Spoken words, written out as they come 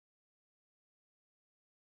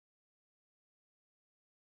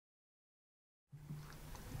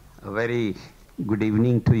A very good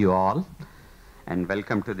evening to you all, and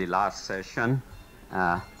welcome to the last session,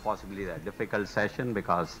 possibly a difficult session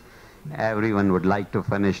because everyone would like to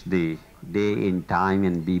finish the day in time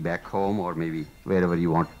and be back home or maybe wherever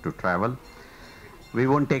you want to travel. We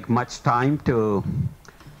won't take much time to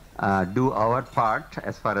do our part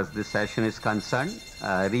as far as this session is concerned.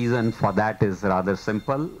 Reason for that is rather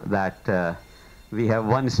simple, that we have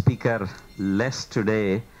one speaker less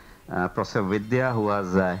today, Professor Vidya, who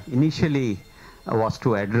was initially was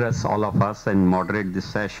to address all of us and moderate this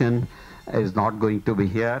session, is not going to be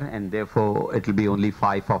here, and therefore it will be only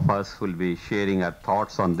 5 of us who will be sharing our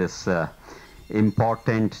thoughts on this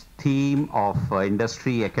important theme of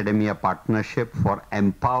industry academia partnership for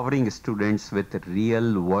empowering students with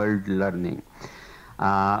real world learning.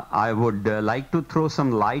 I would like to throw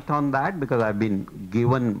some light on that because I've been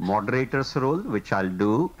given moderator's role, which I'll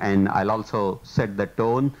do, and I'll also set the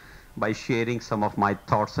tone by sharing some of my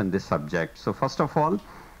thoughts on this subject. So first of all,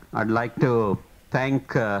 I'd like to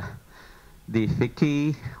thank the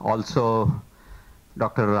FICCI, also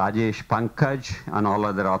Dr. Rajesh Pankaj and all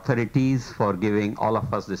other authorities for giving all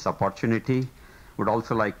of us this opportunity. Would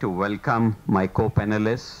also like to welcome my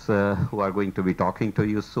co-panelists who are going to be talking to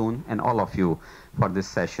you soon, and all of you for this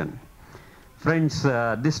session. Friends,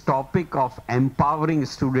 this topic of empowering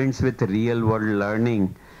students with real-world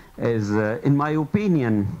learning is, in my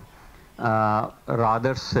opinion,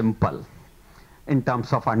 rather simple in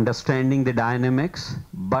terms of understanding the dynamics,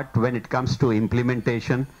 but when it comes to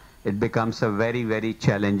implementation, it becomes a very, very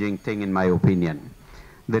challenging thing in my opinion.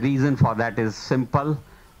 The reason for that is simple,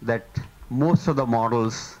 that most of the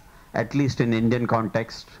models, at least in Indian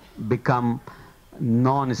context, become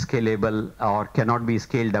non-scalable or cannot be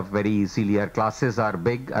scaled up very easily. Our classes are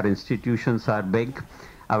big, our institutions are big,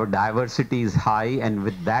 our diversity is high, and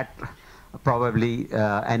with that probably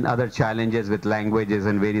and other challenges with languages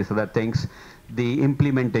and various other things, the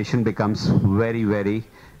implementation becomes very, very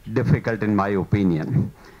difficult in my opinion.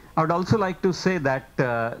 I would also like to say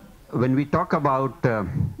that when we talk about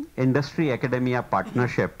industry academia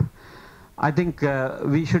partnership, I think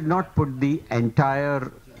we should not put the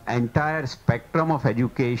entire spectrum of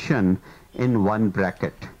education in one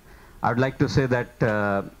bracket. I would like to say that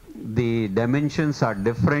the dimensions are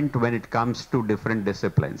different when it comes to different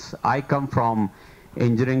disciplines. I come from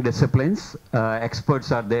engineering disciplines.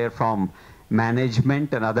 Experts are there from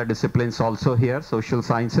management and other disciplines also here, social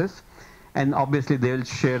sciences. And obviously they will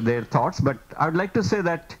share their thoughts. But I would like to say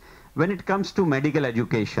that when it comes to medical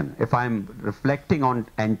education, if I'm reflecting on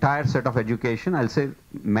entire set of education, I'll say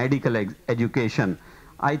medical education,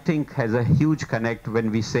 I think has a huge connect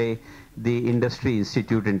when we say the industry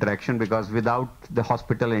institute interaction, because without the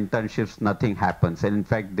hospital internships, nothing happens. And in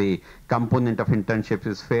fact, the component of internships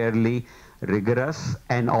is fairly rigorous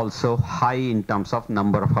and also high in terms of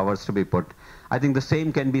number of hours to be put. I think the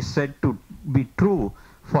same can be said to be true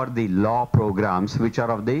for the law programs, which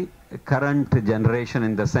are of the current generation,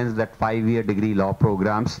 in the sense that 5-year degree law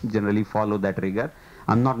programs generally follow that rigor.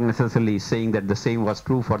 I'm not necessarily saying that the same was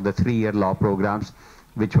true for the 3-year law programs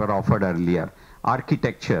which were offered earlier.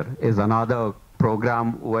 Architecture is another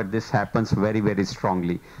program where this happens very, very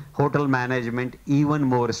strongly. Hotel management even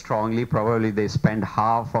more strongly. Probably they spend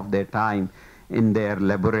half of their time in their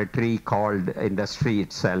laboratory called industry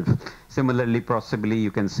itself. Similarly, possibly you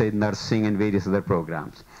can say nursing and various other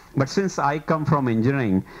programs. But since I come from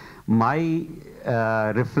engineering, my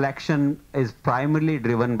reflection is primarily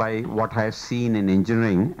driven by what I have seen in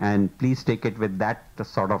engineering, and please take it with that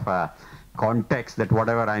sort of a context, that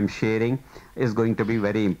whatever I'm sharing is going to be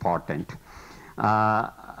very important.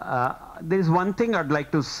 There is one thing I'd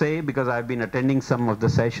like to say, because I've been attending some of the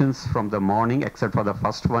sessions from the morning, except for the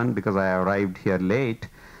first one because I arrived here late.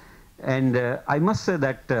 And I must say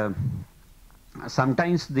that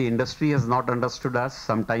sometimes the industry has not understood us,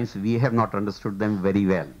 sometimes we have not understood them very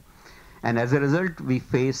well. And as a result, we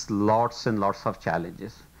face lots and lots of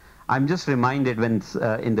challenges. I'm just reminded when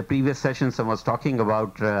in the previous sessions I was talking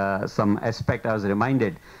about some aspect, I was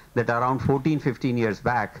reminded that around 14, 15 years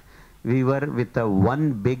back, we were with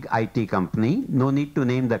one big IT company, no need to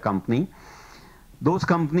name the company. Those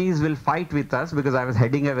companies will fight with us because I was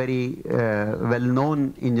heading a very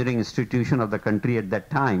well-known engineering institution of the country at that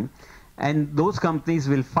time. And those companies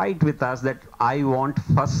will fight with us that I want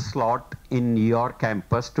first slot in your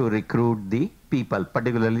campus to recruit the people,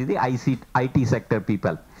 particularly the IT sector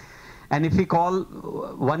people. And if we call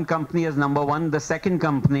one company as number one, the second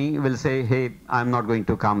company will say, hey, I'm not going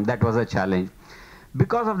to come. That was a challenge.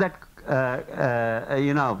 Because of that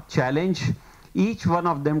challenge, each one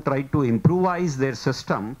of them tried to improvise their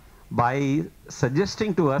system by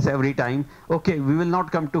suggesting to us every time, okay, we will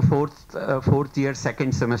not come to fourth year,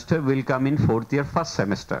 second semester, we'll come in fourth year, first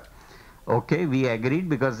semester. Okay, we agreed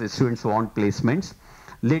because the students want placements.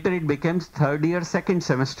 Later it becomes third year, second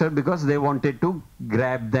semester because they wanted to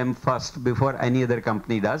grab them first before any other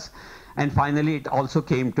company does. And finally it also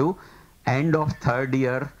came to end of third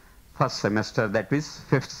year, first semester, that is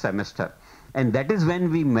fifth semester. And that is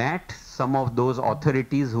when we met some of those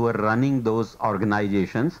authorities who were running those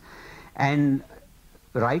organizations. And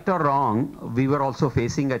right or wrong, we were also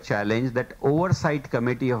facing a challenge that oversight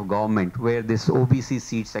committee of government, where this OBC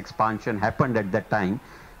seats expansion happened at that time.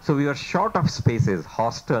 So we were short of spaces,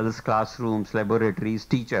 hostels, classrooms, laboratories,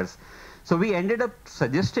 teachers. So we ended up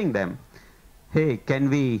suggesting them, hey, can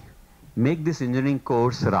we make this engineering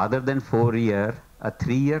course rather than 4-year, a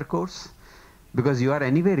 3-year course? Because you are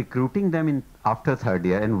anyway recruiting them in after third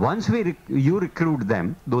year. And once you recruit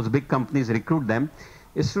them, those big companies recruit them,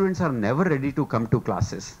 students are never ready to come to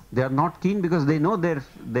classes. They are not keen because they know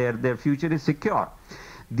their future is secure.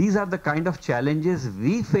 These are the kind of challenges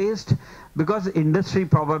we faced because industry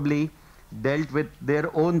probably dealt with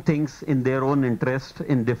their own things in their own interest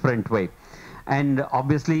in different way. And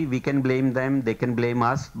obviously we can blame them, they can blame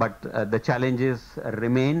us, but the challenges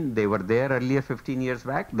remain. They were there earlier 15 years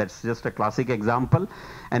back. That's just a classic example.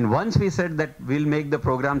 And once we said that we'll make the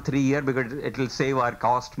program 3-year because it will save our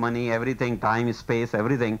cost, money, everything, time, space,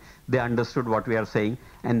 everything, they understood what we are saying.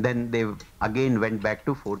 And then they again went back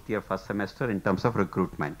to 4th year, first semester in terms of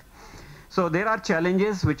recruitment. So there are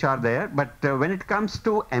challenges which are there, but when it comes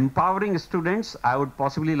to empowering students, I would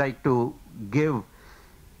possibly like to give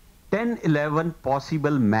 10, 11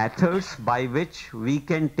 possible methods by which we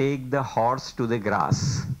can take the horse to the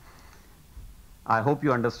grass. I hope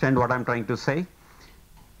you understand what I'm trying to say.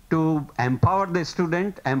 To empower the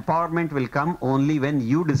student, empowerment will come only when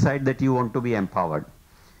you decide that you want to be empowered.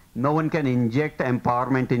 No one can inject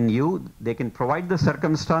empowerment in you. They can provide the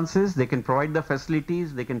circumstances, they can provide the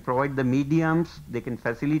facilities, they can provide the mediums, they can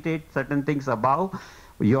facilitate certain things above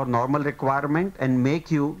your normal requirement and make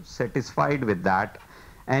you satisfied with that.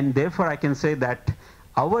 And therefore, I can say that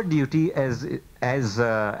our duty as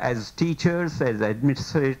teachers, as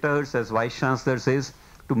administrators, as vice chancellors is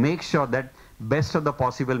to make sure that best of the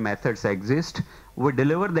possible methods exist. We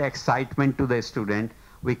deliver the excitement to the student.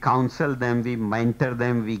 We counsel them, we mentor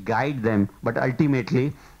them, we guide them. But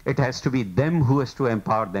ultimately, it has to be them who has to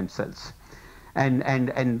empower themselves. And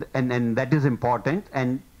that is important.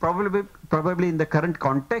 And probably in the current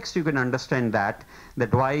context, you can understand that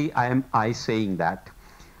why am I saying that.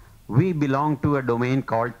 We belong to a domain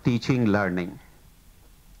called teaching learning.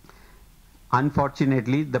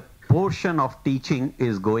 Unfortunately, the portion of teaching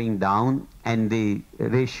is going down and the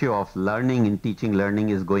ratio of learning in teaching learning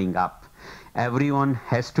is going up. Everyone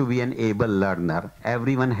has to be an able learner.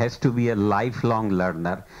 Everyone has to be a lifelong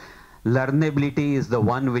learner. Learnability is the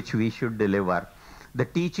one which we should deliver. The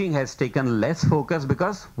teaching has taken less focus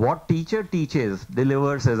because what teacher teaches,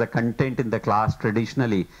 delivers as a content in the class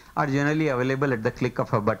traditionally are generally available at the click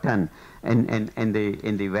of a button in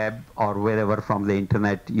the web or wherever from the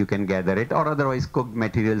internet you can gather it, or otherwise cooked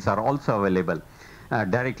materials are also available,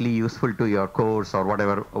 directly useful to your course or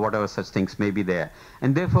whatever such things may be there.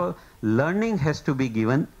 And therefore, learning has to be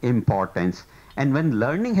given importance. And when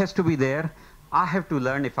learning has to be there, I have to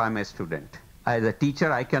learn if I'm a student. As a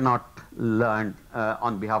teacher, I cannot learn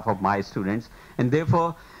on behalf of my students. And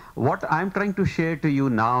therefore, what I'm trying to share to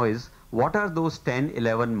you now is what are those 10,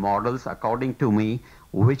 11 models, according to me,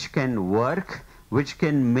 which can work, which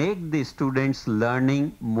can make the students'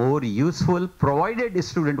 learning more useful, provided the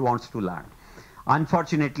student wants to learn.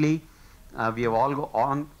 Unfortunately, we have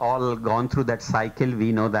all gone through that cycle.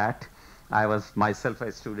 We know that. I was myself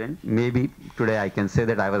a student. Maybe today I can say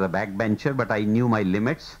that I was a backbencher, but I knew my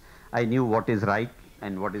limits. I knew what is right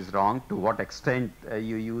and what is wrong, to what extent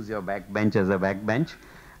you use your backbench as a backbench.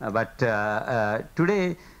 But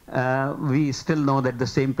today, we still know that the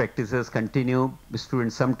same practices continue. The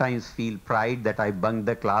students sometimes feel pride that I bunked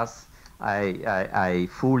the class, I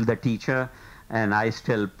fooled the teacher, and I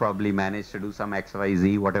still probably managed to do some X, Y,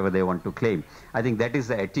 Z, whatever they want to claim. I think that is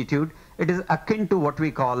the attitude. It is akin to what we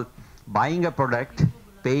call buying a product,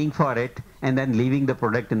 paying for it, and then leaving the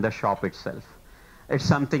product in the shop itself. It's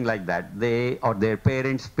something like that. They or their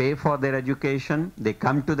parents pay for their education, they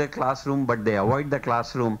come to the classroom, but they avoid the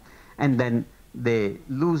classroom, and then they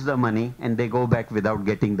lose the money and they go back without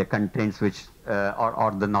getting the contents which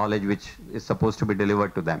or the knowledge which is supposed to be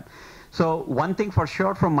delivered to them. So one thing for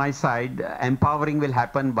sure from my side, empowering will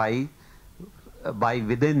happen by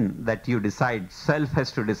within, that you decide. Self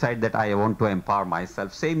has to decide that I want to empower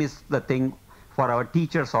myself. Same is the thing for our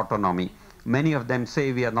teachers' autonomy. Many of them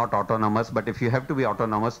say we are not autonomous, but if you have to be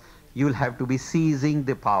autonomous, you'll have to be seizing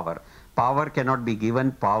the power. Power cannot be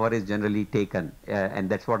given, power is generally taken. And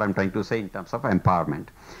that's what I'm trying to say in terms of empowerment.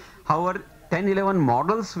 However, 10, 11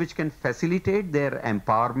 models which can facilitate their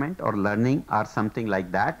empowerment or learning are something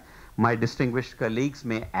like that. My distinguished colleagues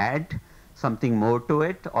may add something more to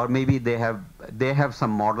it, or maybe they have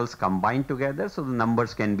some models combined together, so the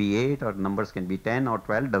numbers can be 8 or numbers can be 10 or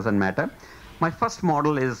 12, doesn't matter. My first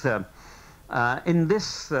model is in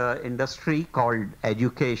this industry called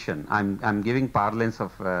education. I'm giving parlance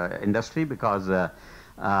of industry because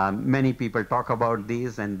many people talk about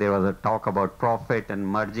these, and there was a talk about profit and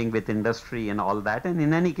merging with industry and all that. And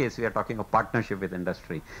in any case, we are talking of partnership with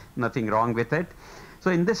industry. Nothing wrong with it. So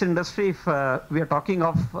in this industry, if we are talking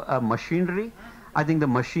of machinery, I think the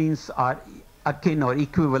machines are akin or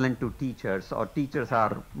equivalent to teachers, or teachers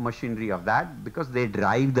are machinery of that, because they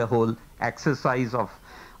drive the whole exercise of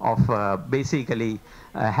basically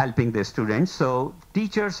helping the students. So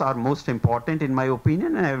teachers are most important in my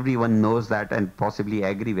opinion, and everyone knows that and possibly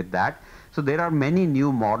agree with that. So there are many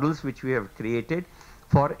new models which we have created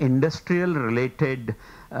for industrial related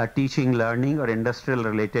teaching, learning, or industrial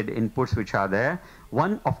related inputs which are there.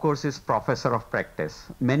 One, of course, is professor of practice.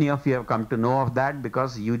 Many of you have come to know of that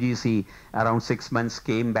because UGC around 6 months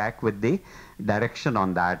came back with the direction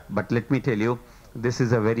on that. But let me tell you, this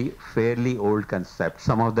is a very fairly old concept.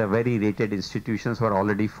 Some of the very rated institutions were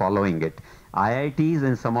already following it. IITs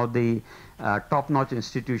and some of the top-notch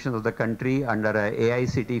institutions of the country under a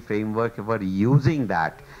AICTE framework were using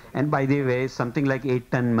that. And by the way, something like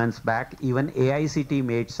 8-10 months back, even AICTE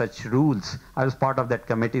made such rules. I was part of that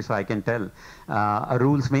committee, so I can tell.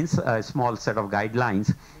 Rules means a small set of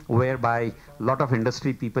guidelines whereby a lot of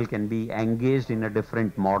industry people can be engaged in a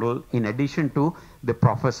different model in addition to the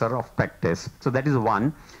professor of practice. So that is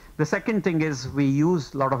one. The second thing is we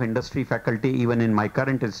use a lot of industry faculty even in my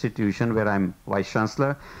current institution where I'm Vice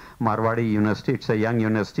Chancellor, Marwadi University. It's a young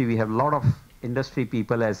university. We have a lot of industry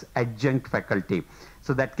people as adjunct faculty.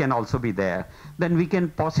 So that can also be there. Then we can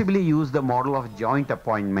possibly use the model of joint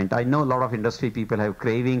appointment. I know a lot of industry people have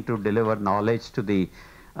craving to deliver knowledge to the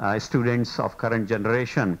students of current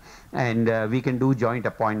generation, and we can do joint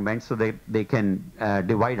appointments so that they can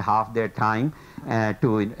divide half their time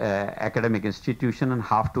to academic institution and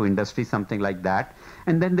half to industry, something like that.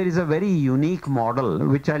 And then there is a very unique model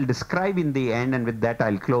which I'll describe in the end, and with that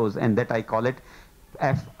I'll close, and that I call it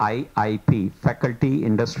FIIP, Faculty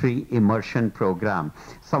Industry Immersion Program.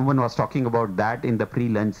 Someone was talking about that in the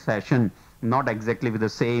pre-lunch session, not exactly with the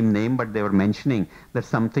same name, but they were mentioning that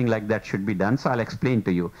something like that should be done. So I'll explain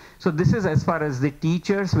to you. So this is as far as the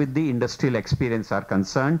teachers with the industrial experience are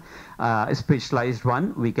concerned. A specialized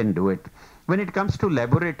one, we can do it. When it comes to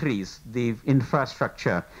laboratories, the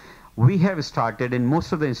infrastructure, we have started in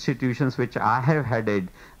most of the institutions which I have headed.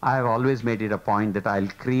 I have always made it a point that I'll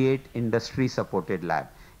create industry supported lab,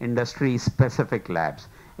 industry specific labs,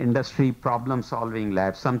 industry problem solving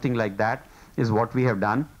labs, something like that is what we have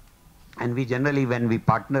done. And we generally, when we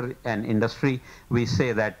partner an industry, we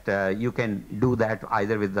say that you can do that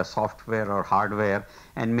either with the software or hardware,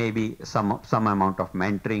 and maybe some amount of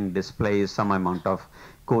mentoring, displays, some amount of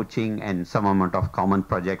coaching, and some amount of common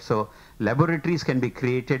projects. So laboratories can be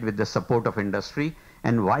created with the support of industry.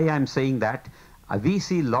 And why I'm saying that, we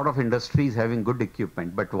see a lot of industries having good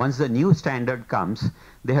equipment, but once the new standard comes,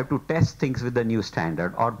 they have to test things with the new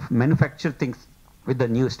standard or manufacture things with the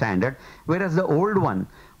new standard, whereas the old one,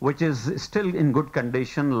 which is still in good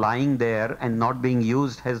condition, lying there and not being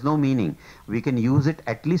used, has no meaning. We can use it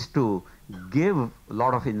at least to give a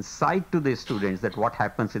lot of insight to the students that what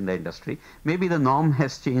happens in the industry. Maybe the norm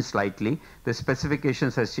has changed slightly, the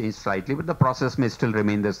specifications has changed slightly, but the process may still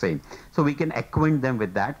remain the same. So we can acquaint them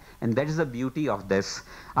with that, and that is the beauty of this.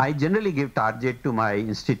 I generally give target to my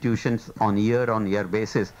institutions on year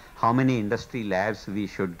basis, how many industry labs we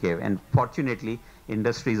should give, and fortunately,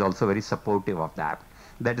 industry is also very supportive of that.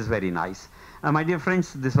 That is very nice. My dear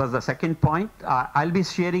friends, this was the second point. I'll be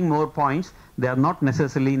sharing more points. They are not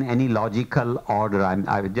necessarily in any logical order.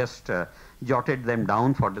 I've just jotted them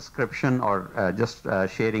down for description or just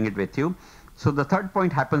sharing it with you. So the third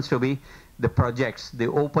point happens to be the projects, the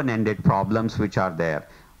open-ended problems which are there.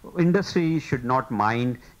 Industry should not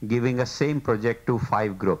mind giving a same project to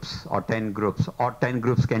 5 groups or 10 groups, or 10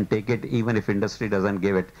 groups can take it even if industry doesn't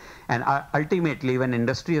give it. And ultimately, when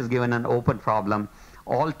industry is given an open problem,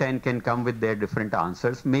 all 10 can come with their different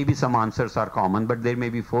answers. Maybe some answers are common, but there may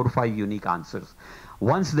be 4 or 5 unique answers.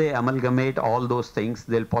 Once they amalgamate all those things,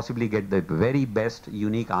 they'll possibly get the very best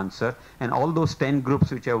unique answer. And all those 10 groups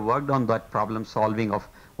which have worked on that problem solving of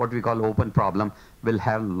what we call open problem will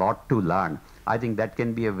have a lot to learn. I think that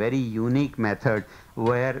can be a very unique method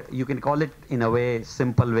where you can call it, in a way,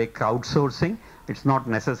 simple way, crowdsourcing. It's not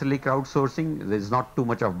necessarily crowdsourcing. There's not too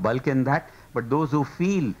much of bulk in that. But those who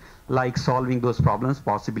feel like solving those problems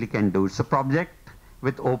possibly can do it. So project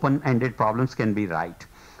with open-ended problems can be right.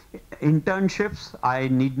 Internships, I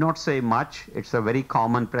need not say much. It's a very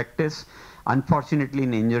common practice. Unfortunately,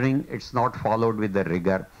 in engineering, it's not followed with the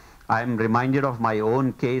rigor. I'm reminded of my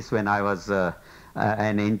own case when I was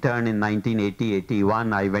an intern in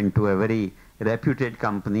 1980-81. I went to a very reputed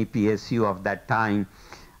company, PSU of that time.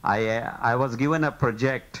 I was given a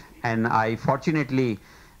project, and I fortunately,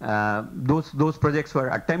 those projects were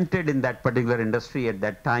attempted in that particular industry at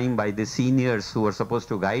that time by the seniors who were supposed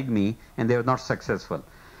to guide me, and they were not successful.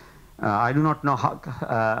 I do not know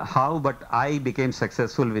how, but I became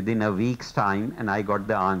successful within a week's time, and I got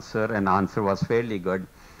the answer, and the answer was fairly good.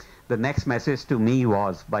 The next message to me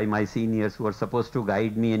was by my seniors who were supposed to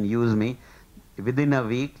guide me and use me, within a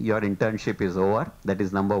week, your internship is over. That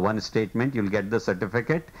is number one statement. You'll get the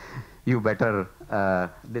certificate. You better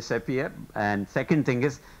disappear. And second thing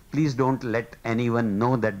is, please don't let anyone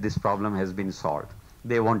know that this problem has been solved.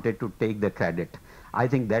 They wanted to take the credit. I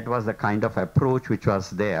think that was the kind of approach which was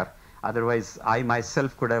there. Otherwise, I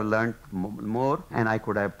myself could have learned more, and I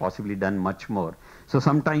could have possibly done much more. So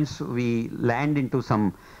sometimes we land into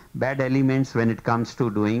some bad elements when it comes to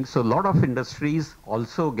doing. So a lot of industries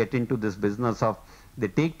also get into this business of, they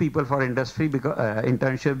take people for industry because,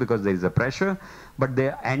 internship because there is a pressure, but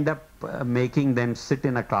they end up making them sit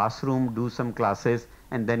in a classroom, do some classes,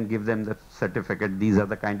 and then give them the certificate. These are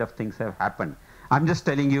the kind of things that have happened. I'm just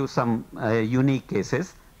telling you some unique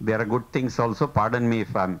cases. There are good things also. Pardon me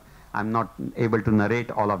if I'm not able to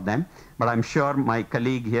narrate all of them, but I'm sure my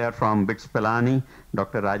colleague here from BITS Pilani,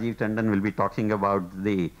 Dr. Rajiv Tandon, will be talking about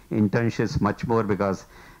the internships much more, because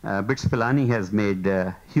BITS Pilani has made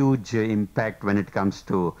a huge impact when it comes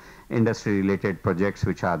to industry-related projects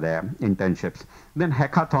which are there, internships. Then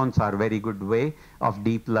hackathons are a very good way of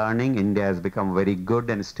deep learning. India has become very good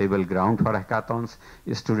and stable ground for hackathons.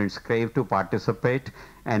 Students crave to participate,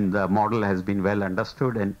 and the model has been well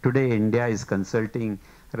understood. And today India is consulting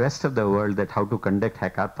rest of the world that how to conduct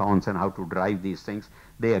hackathons and how to drive these things.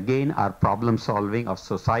 They again are problem solving of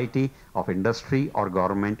society, of industry or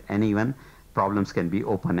government, and even problems can be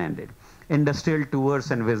open-ended. Industrial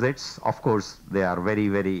tours and visits, of course, they are very,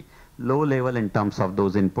 very low level in terms of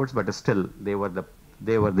those inputs, but still they were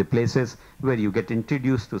the places where you get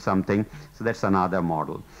introduced to something. So that's another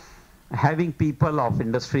model. Having people of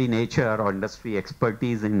industry nature or industry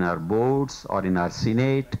expertise in our boards or in our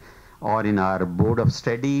senate or in our board of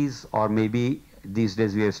studies, or maybe these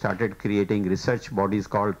days we have started creating research bodies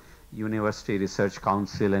called University Research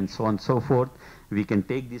Council and so on and so forth. We can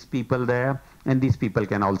take these people there, and these people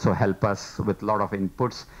can also help us with a lot of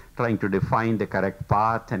inputs, trying to define the correct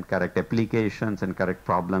path and correct applications and correct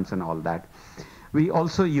problems and all that. We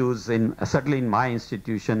also use, certainly in my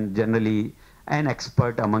institution, generally an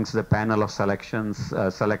expert amongst the panel of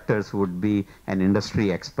selectors would be an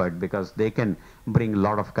industry expert, because they can bring a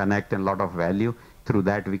lot of connect and a lot of value. Through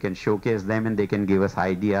that we can showcase them, and they can give us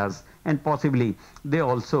ideas, and possibly they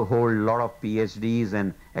also hold a lot of PhDs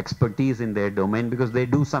and expertise in their domain because they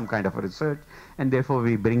do some kind of research, and therefore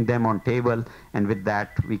we bring them on table, and with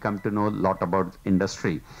that we come to know a lot about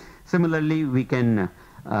industry. Similarly, we can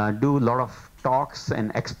do a lot of talks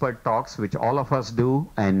and expert talks, which all of us do,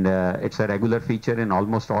 and it's a regular feature in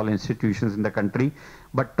almost all institutions in the country.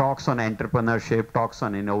 But talks on entrepreneurship, talks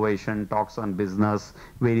on innovation, talks on business,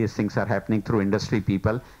 various things are happening through industry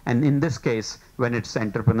people. And in this case, when it's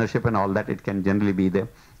entrepreneurship and all that, it can generally be the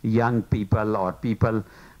young people or people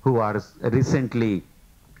who are recently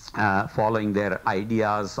following their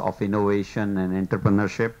ideas of innovation and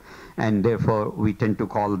entrepreneurship, and therefore we tend to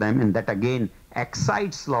call them, and that again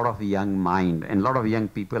excites a lot of young mind, and a lot of young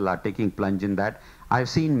people are taking plunge in that. I've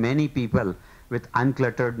seen many people with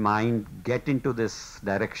uncluttered mind get into this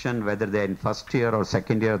direction, whether they're in first year or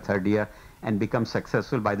second year or third year, and become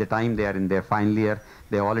successful. By the time they are in their final year,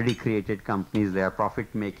 they already created companies, they are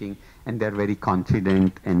profit making, and they're very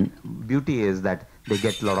confident. And beauty is that they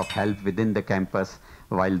get a lot of help within the campus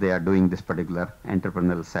while they are doing this particular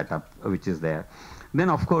entrepreneurial setup which is there. Then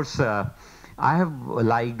of course, I have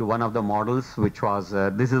liked one of the models, which was,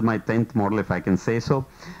 this is my 10th model if I can say so,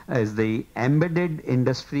 is the embedded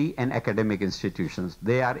industry and academic institutions.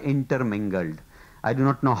 They are intermingled. I do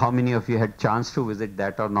not know how many of you had chance to visit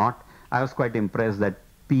that or not. I was quite impressed that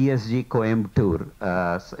PSG Coimbatore,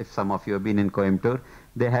 if some of you have been in Coimbatore,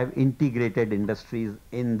 they have integrated industries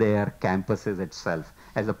in their campuses itself.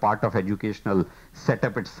 As a part of educational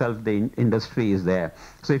setup itself, the industry is there.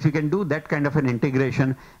 So if you can do that kind of an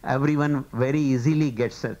integration, everyone very easily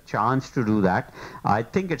gets a chance to do that. I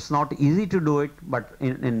think it's not easy to do it, but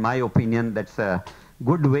in my opinion, that's a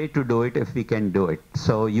good way to do it if we can do it.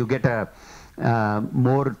 So you get a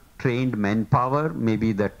more trained manpower,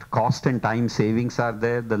 maybe that cost and time savings are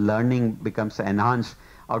there, the learning becomes enhanced,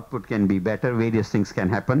 output can be better, various things can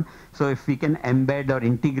happen. So if we can embed or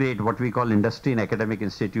integrate what we call industry and academic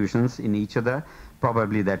institutions in each other,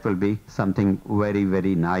 probably that will be something very,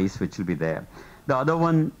 very nice which will be there. The other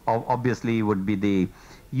one obviously would be the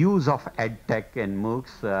use of EdTech and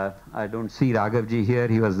MOOCs. I don't see Raghavji here,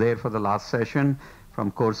 he was there for the last session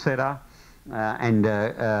from Coursera.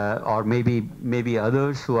 Or maybe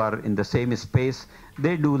others who are in the same space,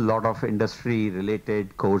 they do a lot of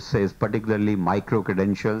industry-related courses, particularly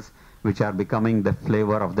micro-credentials, which are becoming the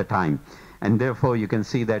flavor of the time. And therefore, you can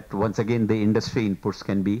see that once again, the industry inputs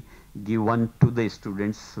can be given to the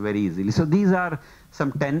students very easily. So these are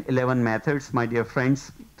some 10, 11 methods, my dear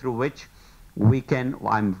friends, through which we can,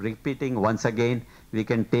 I'm repeating once again, we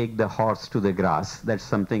can take the horse to the grass. That's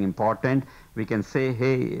something important. We can say,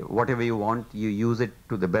 hey, whatever you want, you use it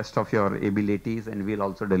to the best of your abilities and we'll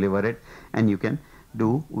also deliver it and you can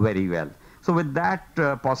do very well. So with that,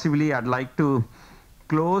 possibly I'd like to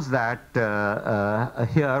close that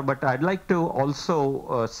here, but I'd like to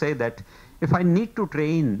also say that if I need to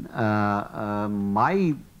train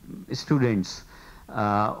my students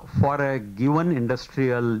for a given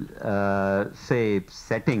industrial, say,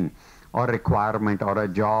 setting or requirement or a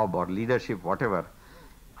job or leadership, whatever,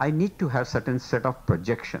 I need to have certain set of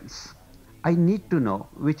projections. I need to know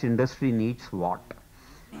which industry needs what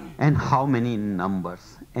and how many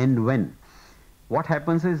numbers and when. What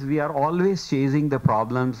happens is we are always chasing the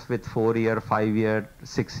problems with 4-year, 5-year,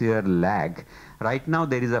 6-year lag. Right now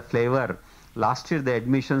there is a flavor. Last year the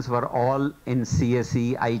admissions were all in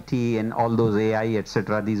CSE, IT and all those AI,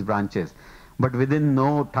 etc., these branches. But within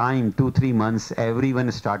no time, 2-3 months,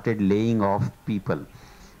 everyone started laying off people.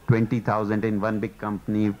 20,000 in one big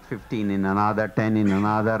company, 15 in another, 10 in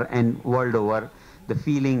another, and world over, the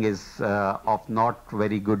feeling is of not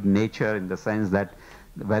very good nature in the sense that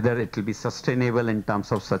whether it will be sustainable in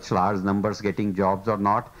terms of such large numbers getting jobs or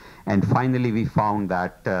not. And finally, we found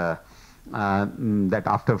that that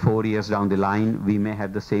after 4 years down the line, we may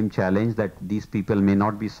have the same challenge that these people may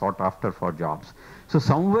not be sought after for jobs. So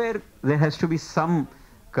somewhere there has to be some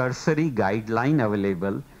cursory guideline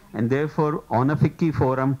available. And therefore, on a FICCI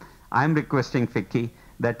forum, I'm requesting FICCI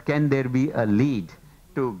that can there be a lead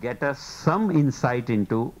to get us some insight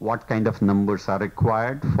into what kind of numbers are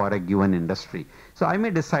required for a given industry. So I may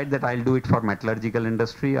decide that I'll do it for metallurgical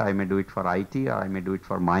industry, I may do it for IT, or I may do it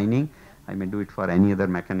for mining, I may do it for any other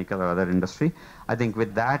mechanical or other industry. I think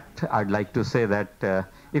with that, I'd like to say that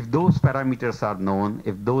if those parameters are known,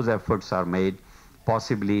 if those efforts are made,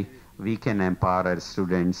 possibly we can empower our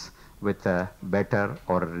students with a better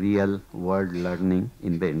or real world learning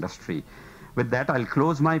in the industry. With that, I'll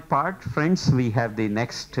close my part. Friends, we have the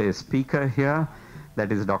next speaker here.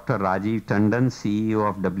 That is Dr. Rajiv Tandon, CEO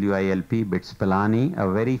of WILP BITS Pilani,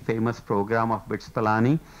 a very famous program of BITS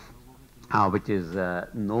Pilani, which is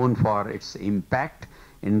known for its impact.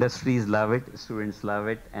 Industries love it, students love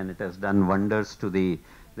it, and it has done wonders to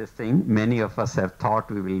this thing. Many of us have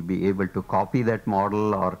thought we will be able to copy that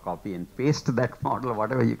model or copy and paste that model,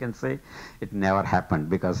 whatever you can say. It never happened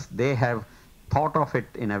because they have thought of it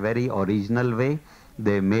in a very original way.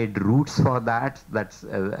 They made routes for that,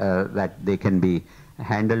 that they can be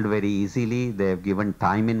handled very easily. They have given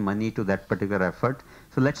time and money to that particular effort.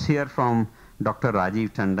 So let's hear from Dr.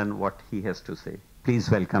 Rajiv Tandon what he has to say. Please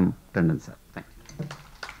welcome Tandon sir. Thank you.